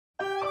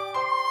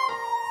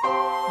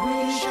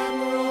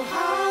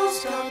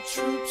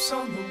troops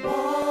on the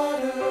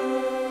water,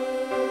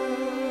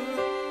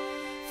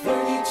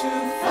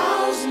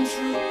 32,000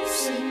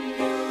 troops in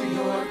New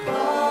York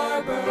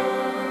Harbor,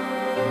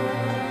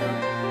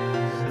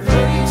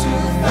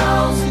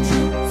 32,000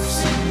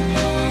 troops in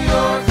New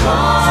York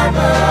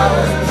Harbor.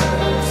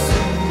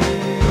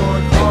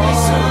 And they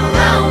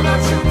surround our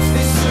troops,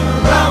 they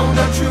surround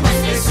our troops,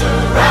 they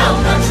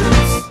surround our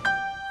troops.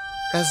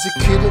 As a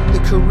kid in the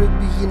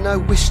Caribbean, I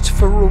wished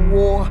for a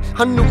war.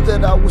 I knew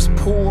that I was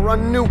poor, I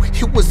knew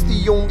it was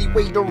the only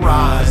way to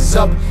rise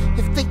up.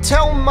 If they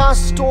tell my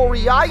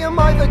story, I am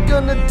either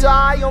gonna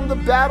die on the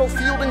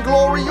battlefield in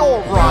glory or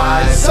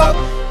rise up.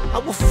 I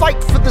will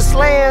fight for this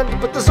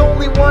land, but there's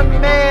only one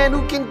man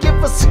who can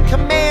give us a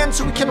command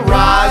so we can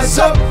rise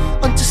up.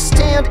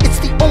 Understand, it's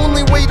the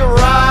only way to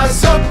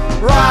rise up,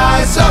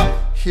 rise up.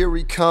 Here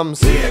he comes.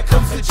 Here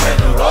comes the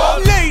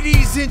general.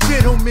 Ladies and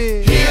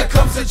gentlemen, Here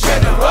comes the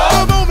general.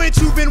 the moment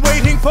you've been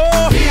waiting for.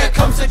 Here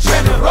comes the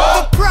general.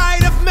 The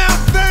pride of Mount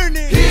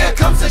Vernon. Here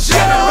comes the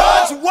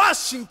general. George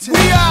Washington.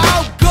 We are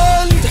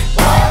outgunned,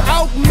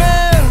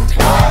 outmanned,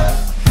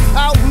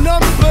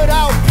 outnumbered,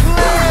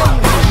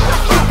 outplanned.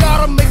 We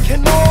gotta make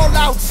an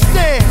all-out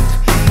stand.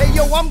 Hey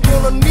yo, I'm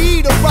gonna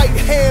need a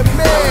right-hand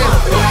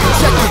man.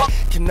 Check it.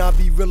 Can I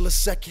be real a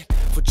second?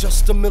 For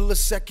just a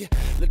millisecond,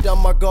 let down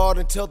my guard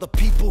and tell the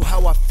people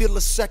how I feel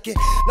a second.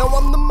 Now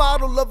I'm the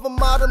model of a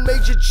modern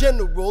major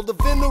general, the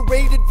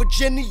venerated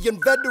Virginian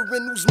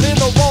veteran whose men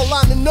are all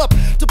lining up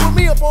to put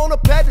me up on a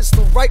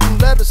pedestal, writing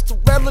letters to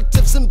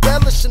relatives,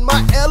 embellishing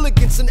my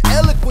elegance and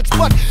eloquence.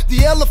 But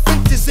the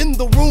elephant is in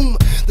the room,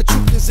 the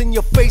truth is in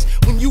your face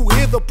when you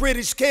hear the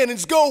British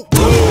cannons go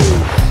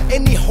boom.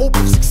 Any hope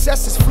of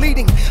success is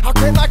fleeting. How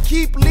can I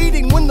keep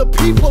leading when the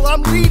people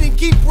I'm leading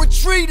keep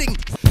retreating?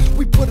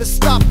 We put a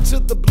stop to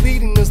the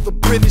bleeding as the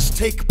British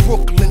take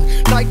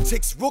Brooklyn. Night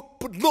takes Rook,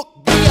 but look,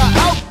 we are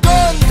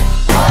outgunned,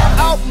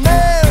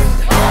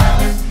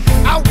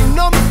 outmanned,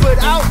 outnumbered,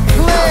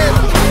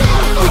 outplanned.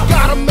 We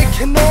gotta make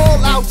an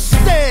all-out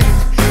stand.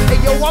 Hey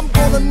yo, I'm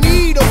gonna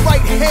need a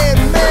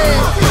right-hand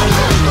man.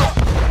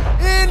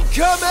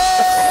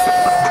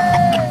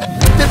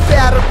 Incoming! They're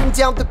battering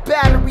down the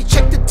battery,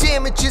 check the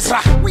damages.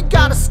 We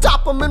gotta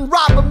stop them and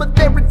rob them of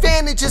their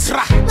advantages.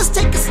 Let's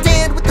take a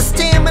stand with the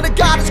stamina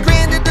God has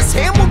granted us.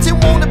 Hamilton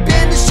won't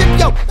abandon ship,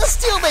 yo, let's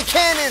steal their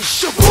cannon.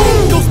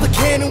 Goes the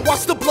cannon,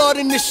 watch the blood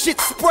in this shit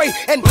spray.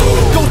 And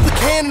goes the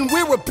cannon,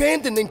 we're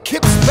abandoning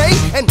Kips Bay.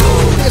 And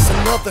there's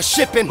another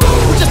shipping,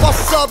 we just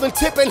lost Southern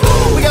tipping.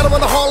 We gotta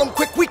run to Harlem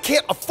quick, we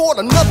can't afford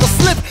another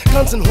slip.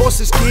 Guns and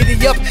horses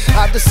giddy up,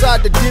 I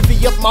decide to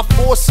divvy up my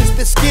forces.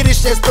 This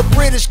skittish as the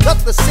British cut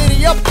the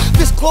city up.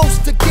 This close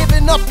to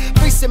giving up,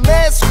 facing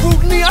mass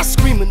scrutiny, I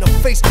scream in the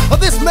face of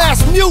this mass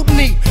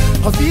mutiny.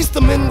 Are these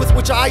the men with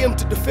which I am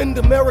to defend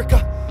America?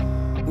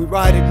 We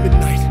ride at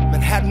midnight,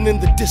 Manhattan in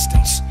the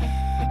distance.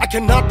 I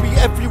cannot be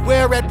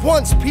everywhere at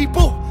once,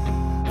 people.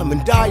 I'm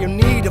in dire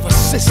need of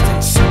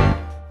assistance.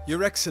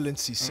 Your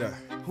Excellency, sir.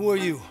 Who are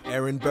you?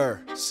 Aaron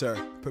Burr, sir.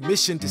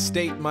 Permission to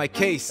state my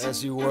case.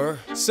 As you were.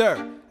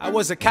 Sir, I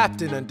was a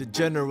captain under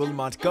General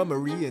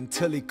Montgomery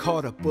until he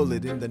caught a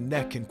bullet in the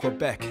neck in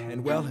Quebec.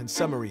 And well, in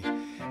summary,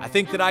 I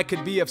think that I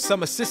could be of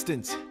some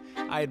assistance.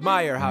 I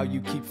admire how you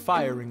keep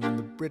firing on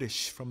the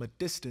British from a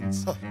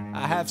distance.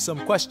 I have some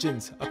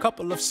questions, a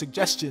couple of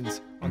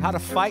suggestions on how to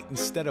fight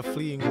instead of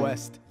fleeing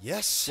west.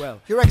 Yes? Well,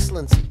 Your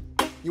Excellency,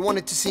 you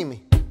wanted to see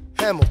me.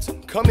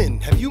 Hamilton, come in.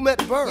 Have you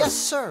met Burr? Yes,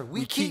 sir.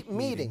 We keep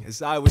meeting.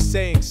 As I was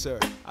saying, sir,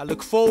 I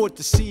look forward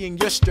to seeing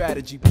your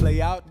strategy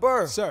play out.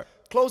 Burr, sir,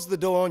 close the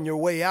door on your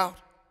way out.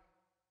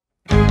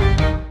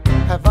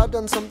 Have I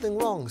done something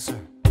wrong, sir?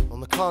 On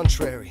the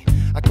contrary,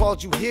 I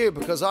called you here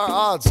because our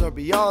odds are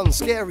beyond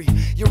scary.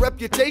 Your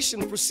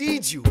reputation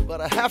precedes you,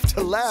 but I have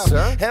to laugh.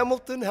 Sir?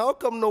 Hamilton, how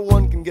come no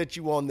one can get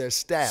you on their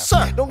staff?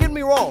 Sir! Don't get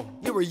me wrong,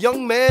 you're a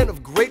young man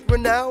of great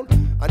renown.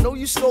 I know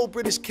you stole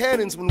British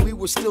cannons when we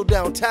were still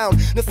downtown.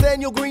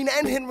 Nathaniel Greene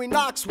and Henry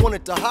Knox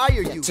wanted to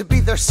hire you. To be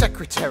their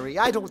secretary,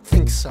 I don't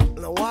think so.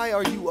 Now why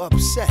are you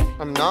upset?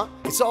 I'm not.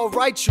 It's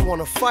alright you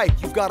wanna fight,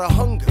 you've got a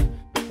hunger.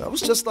 I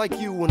was just like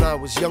you when I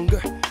was younger.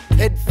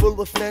 Head full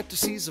of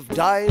fantasies of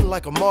dying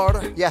like a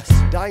martyr. Yes.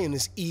 Dying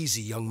is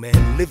easy, young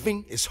man.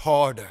 Living is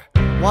harder.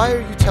 Why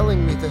are you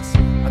telling me this?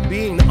 I'm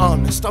being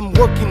honest. I'm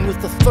working with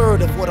a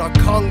third of what our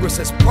Congress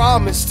has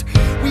promised.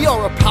 We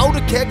are a powder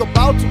keg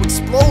about to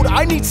explode.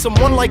 I need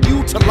someone like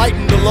you to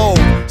lighten the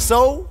load.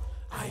 So?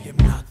 I am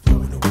not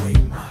throwing away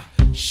my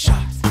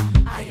shot.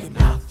 I am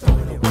not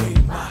throwing away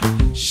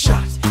my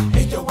shot.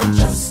 Hey yo, I'm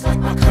just like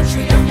my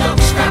country. I'm young,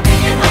 scrappy,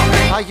 and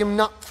hungry. I am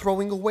not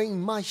throwing away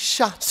my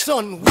shot.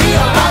 Son, We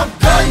are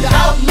outgunned,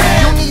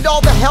 outmanned. you need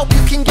all the help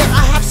you can get.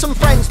 I have some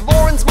friends,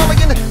 Lawrence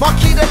Mulligan,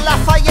 Marquis de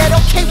Lafayette.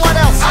 Okay, what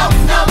else?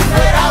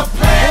 Outnumbered,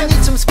 outplanned. We'll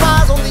need some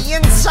spies on the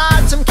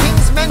inside, some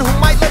kingsmen who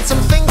might let some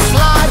things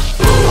slide.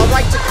 I'll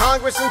write to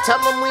Congress and tell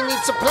them we need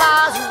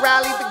supplies. You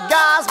rally the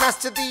guys,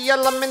 master the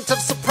element of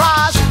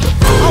surprise.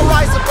 I'll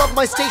rise above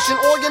my station,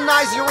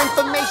 organize your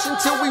information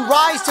till we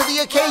rise to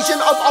the occasion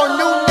of our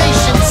new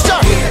nation. Sir,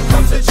 Here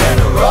comes the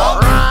general.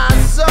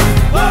 rise up.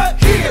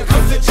 What? Here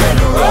comes the general.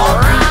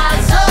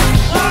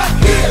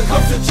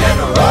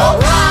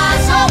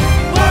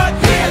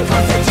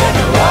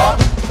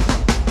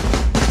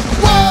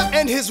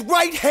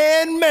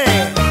 right-hand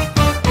man.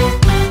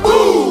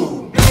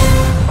 Boom!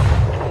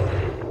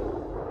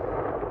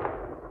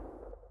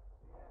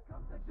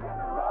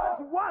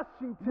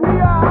 Washington. We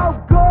are